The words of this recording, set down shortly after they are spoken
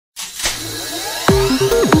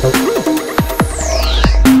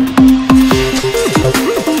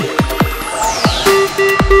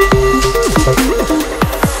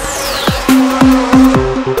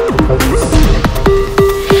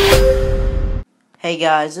Hey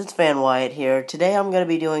guys, it's Van Wyatt here. Today I'm going to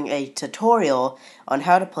be doing a tutorial on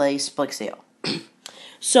how to play Splixio.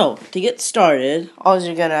 So, to get started, all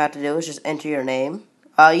you're going to have to do is just enter your name.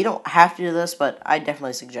 You don't have to do this, but I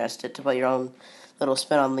definitely suggest it to put your own little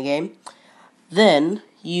spin on the game. Then,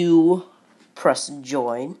 you press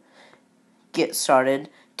join, get started.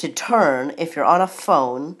 To turn, if you're on a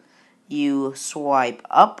phone, you swipe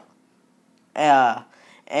up,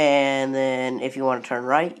 and then if you want to turn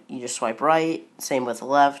right, you just swipe right. Same with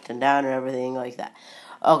left and down and everything like that.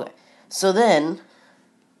 Okay, so then,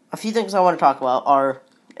 a few things I want to talk about are,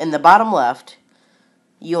 in the bottom left,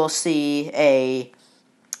 you'll see a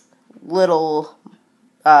little,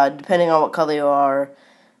 depending on what color you are,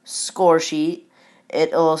 score sheet.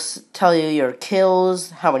 It'll tell you your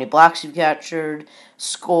kills, how many blocks you've captured,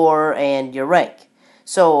 score, and your rank.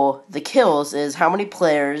 So, the kills is how many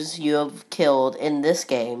players you have killed in this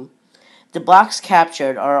game. The blocks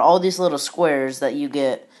captured are all these little squares that you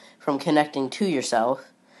get from connecting to yourself.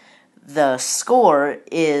 The score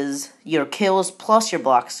is your kills plus your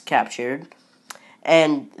blocks captured.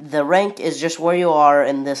 And the rank is just where you are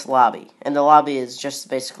in this lobby. And the lobby is just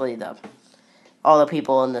basically all the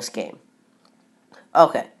people in this game.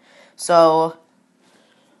 Okay, so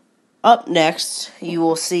up next, you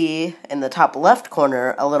will see in the top left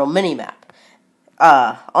corner a little mini-map.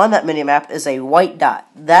 On that mini-map is a white dot.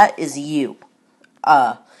 That is you.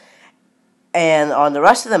 And on the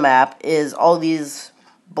rest of the map is all these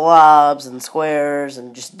blobs and squares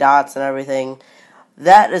and just dots and everything.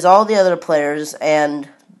 That is all the other players and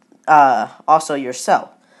also yourself.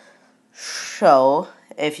 So,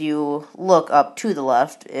 if you look up to the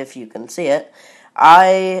left, if you can see it, I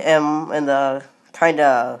am in the kind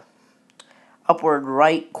of upward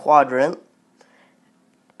right quadrant,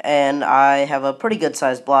 and I have a pretty good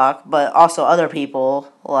sized block, but also other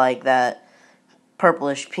people, like that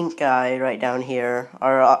purplish pink guy right down here,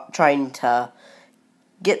 are trying to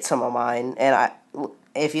get some of mine, and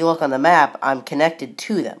if you look on the map, I'm connected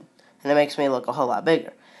to them, and it makes me look a whole lot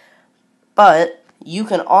bigger. But you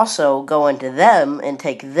can also go into them and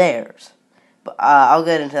take theirs. But I'll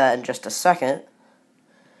get into that in just a second.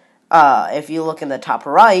 If you look in the top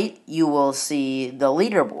right, you will see the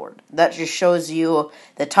leaderboard. That just shows you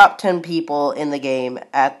the top 10 people in the game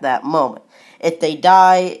at that moment. If they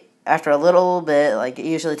die after a little bit, like it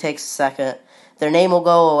usually takes a second, their name will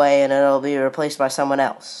go away and it'll be replaced by someone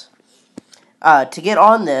else. To get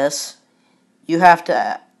on this, you have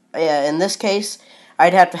to, in this case,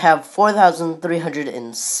 I'd have to have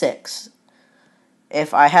 4,306.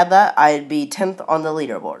 If I had that, I'd be 10th on the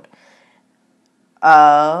leaderboard.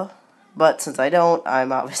 But since I don't,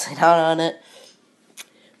 I'm obviously not on it.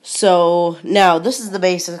 So, now, this is the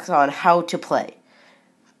basics on how to play.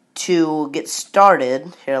 To get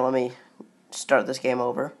started, here, let me start this game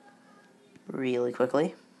over really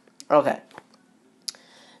quickly. Okay.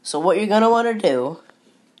 So, what you're going to want to do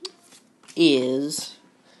is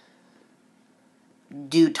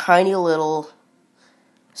do tiny little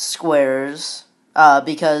squares,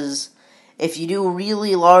 because if you do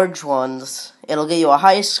really large ones, it'll get you a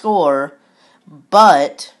high score,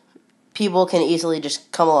 but people can easily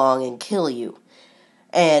just come along and kill you.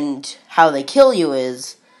 And how they kill you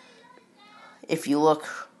is, if you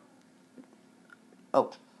look...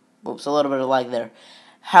 Oh, oops, a little bit of lag there.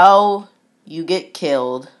 How you get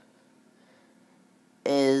killed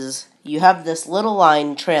is you have this little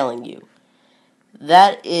line trailing you.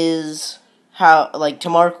 That is how, like, to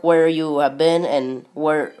mark where you have been and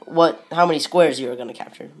how many squares you are going to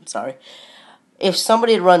capture. Sorry. If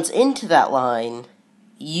somebody runs into that line,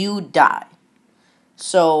 you die.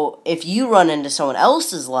 So, if you run into someone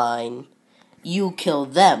else's line, you kill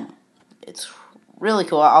them. It's really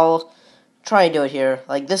cool. I'll try and do it here.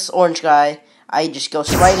 Like, this orange guy, I just go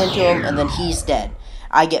right into him, and then he's dead.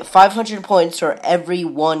 I get 500 points for every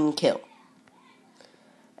one kill.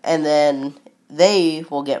 And then they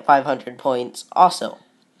will get 500 points also.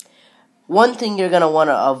 One thing you're going to want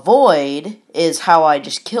to avoid is how I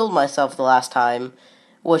just killed myself the last time,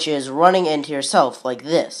 which is running into yourself like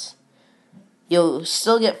this. You'll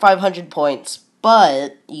still get 500 points,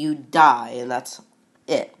 but you die, and that's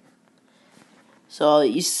it. So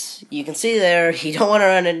you can see there, you don't want to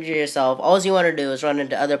run into yourself. All you want to do is run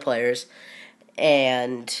into other players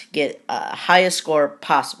and get the highest score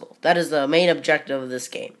possible. That is the main objective of this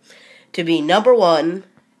game. To be number one,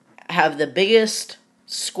 have the biggest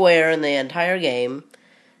square in the entire game,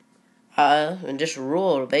 and just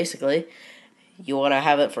rule, basically. You want to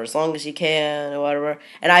have it for as long as you can, or whatever.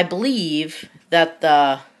 And I believe that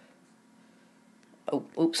I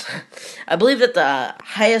believe that the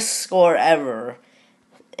highest score ever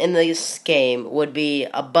in this game would be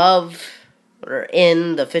above or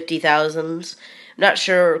in the 50,000s. I'm not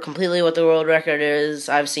sure completely what the world record is.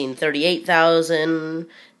 I've seen 38,000,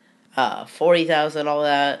 40,000, all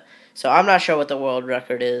that. So I'm not sure what the world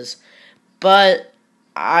record is, but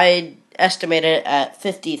I estimate it at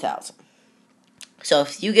 50,000. So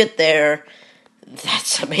if you get there,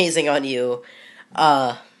 that's amazing on you.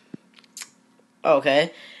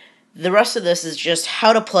 Okay. The rest of this is just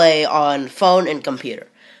how to play on phone and computer.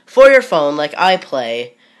 For your phone, like I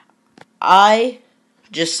play, I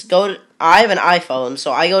have an iPhone,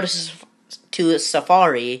 so I go to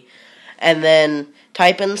Safari, and then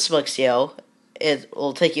type in Splixio. It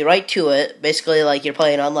will take you right to it, basically like you're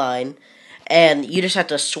playing online, and you just have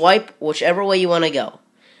to swipe whichever way you want to go.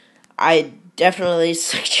 I definitely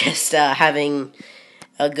suggest having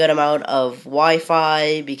a good amount of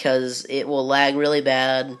Wi-Fi, because it will lag really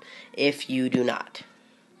bad if you do not.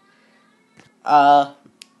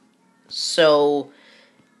 So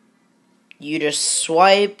you just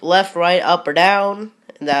swipe left, right, up, or down,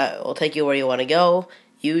 and that will take you where you want to go.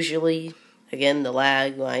 Usually, again, the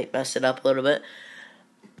lag might mess it up a little bit.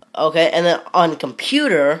 Okay, and then on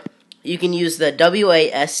computer, you can use the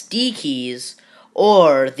WASD keys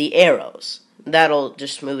or the arrows. That'll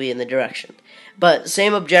just move you in the direction. But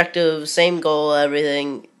same objective, same goal,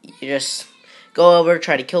 everything. You just go over,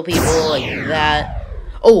 try to kill people like that.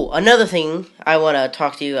 Oh, another thing I want to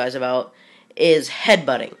talk to you guys about is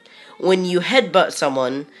headbutting. When you headbutt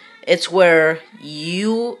someone, it's where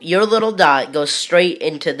your little dot goes straight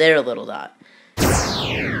into their little dot.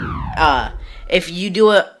 If you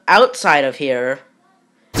do it outside of here,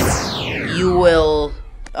 you will,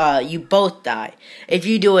 you both die. If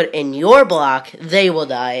you do it in your block, they will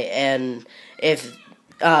die, and if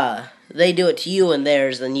they do it to you and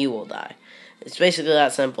theirs, then you will die. It's basically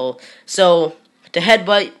that simple. So, to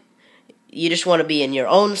headbutt, you just want to be in your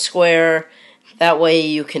own square. That way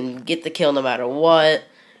you can get the kill no matter what.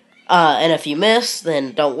 And if you miss,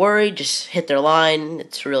 then don't worry. Just hit their line.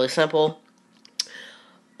 It's really simple.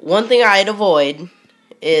 One thing I'd avoid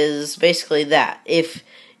is basically that. If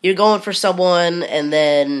you're going for someone and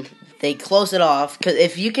then they close it off, because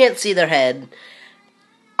if you can't see their head,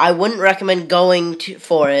 I wouldn't recommend going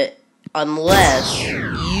for it unless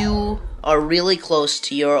you are really close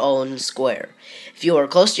to your own square. If you are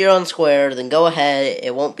close to your own square, then go ahead.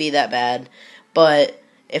 It won't be that bad. But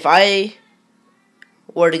if I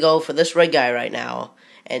were to go for this red guy right now,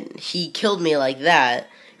 and he killed me like that,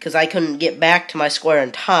 because I couldn't get back to my square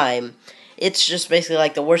in time, it's just basically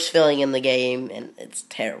like the worst feeling in the game, and it's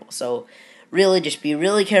terrible. So, really, just be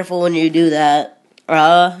really careful when you do that.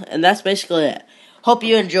 And that's basically it. Hope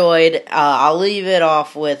you enjoyed. I'll leave it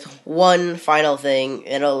off with one final thing.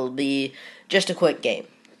 It'll be just a quick game.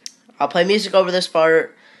 I'll play music over this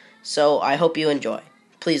part, so I hope you enjoy.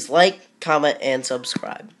 Please like, comment, and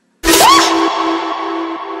subscribe.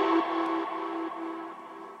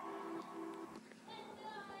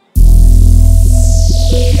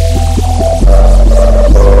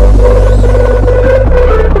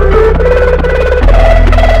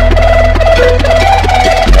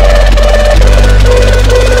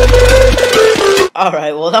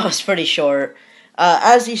 Alright, well that was pretty short.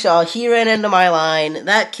 As you saw, he ran into my line,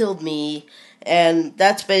 that killed me, and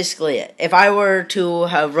that's basically it. If I were to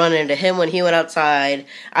have run into him when he went outside,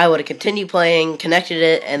 I would have continued playing, connected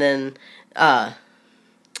it, and then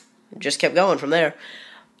just kept going from there.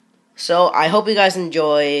 So, I hope you guys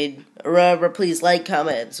enjoyed. Remember, please like,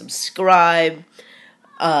 comment, and subscribe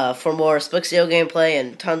for more Splixio gameplay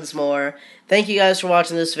and tons more. Thank you guys for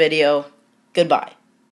watching this video. Goodbye.